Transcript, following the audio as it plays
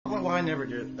why I never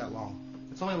do it that long.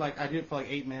 It's only like I do it for like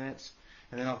 8 minutes,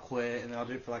 and then I'll quit, and then I'll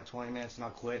do it for like 20 minutes, and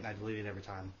I'll quit, and I delete it every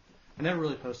time. I never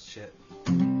really post shit.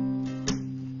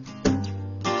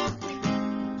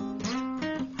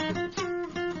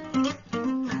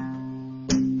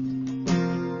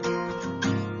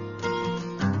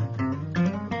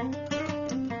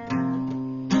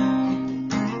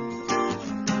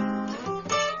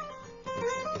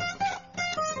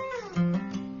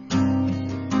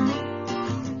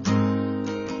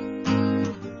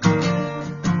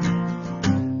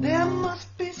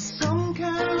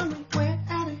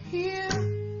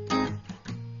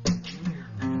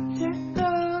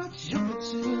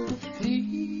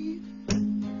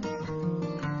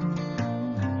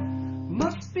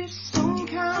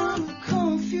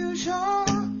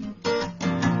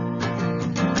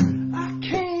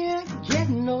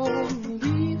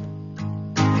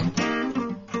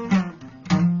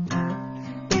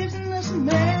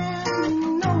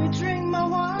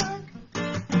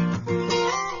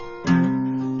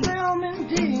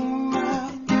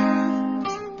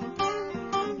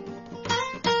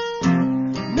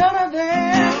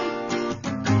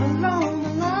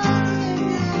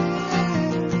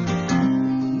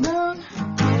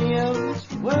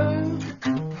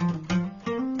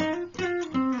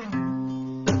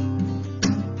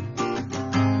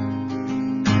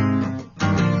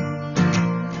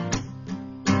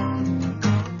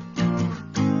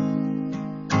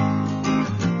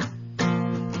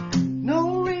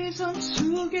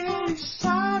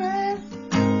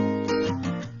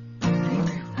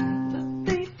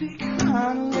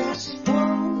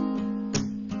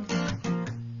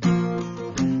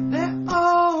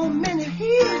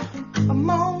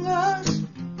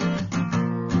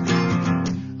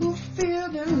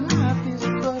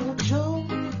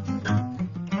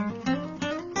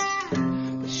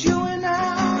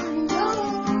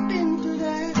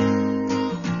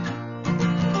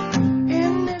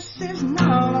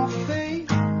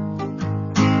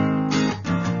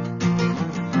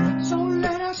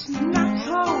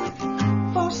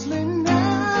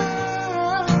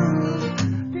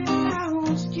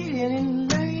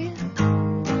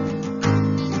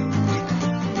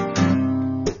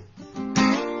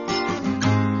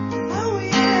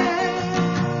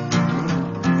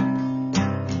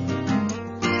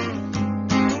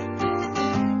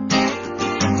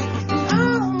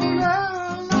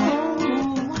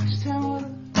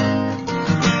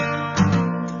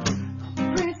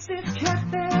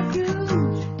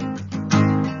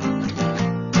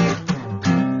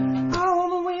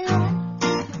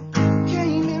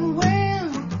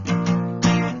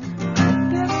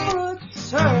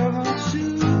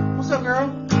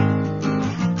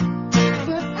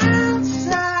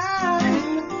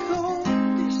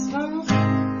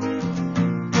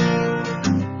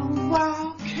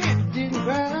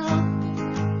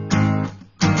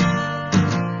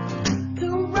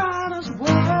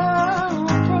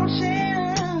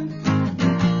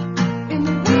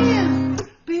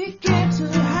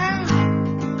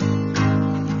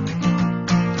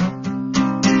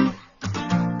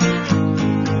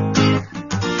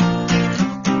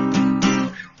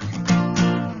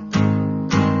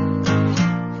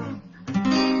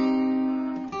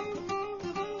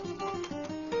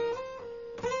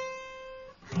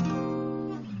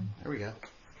 There we go.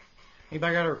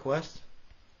 Anybody got a request?